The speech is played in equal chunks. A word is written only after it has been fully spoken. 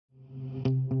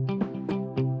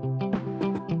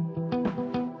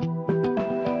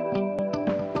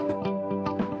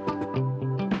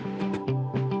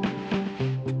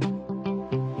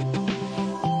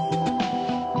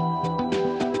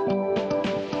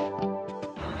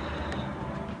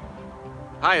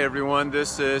Hi everyone,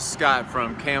 this is Scott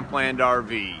from Campland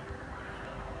RV.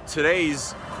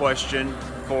 Today's question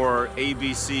for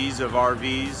ABCs of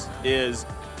RVs is,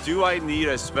 do I need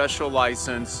a special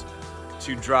license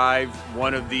to drive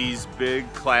one of these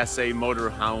big Class A motor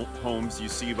homes you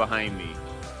see behind me?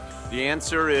 The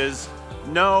answer is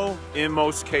no in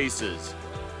most cases.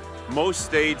 Most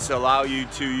states allow you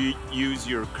to use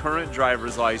your current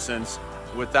driver's license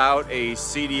without a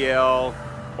CDL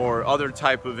or other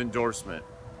type of endorsement.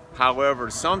 However,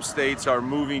 some states are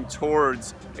moving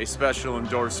towards a special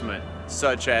endorsement,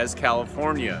 such as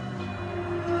California.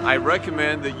 I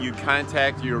recommend that you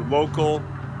contact your local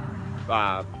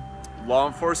law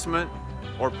enforcement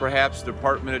or perhaps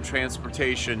Department of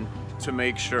Transportation to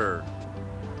make sure.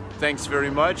 Thanks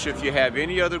very much. If you have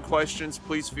any other questions,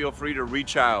 please feel free to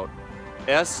reach out.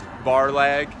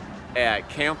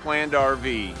 sbarlag@Campland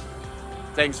RV.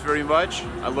 Thanks very much.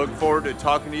 I look forward to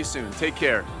talking to you soon. Take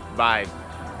care. Bye.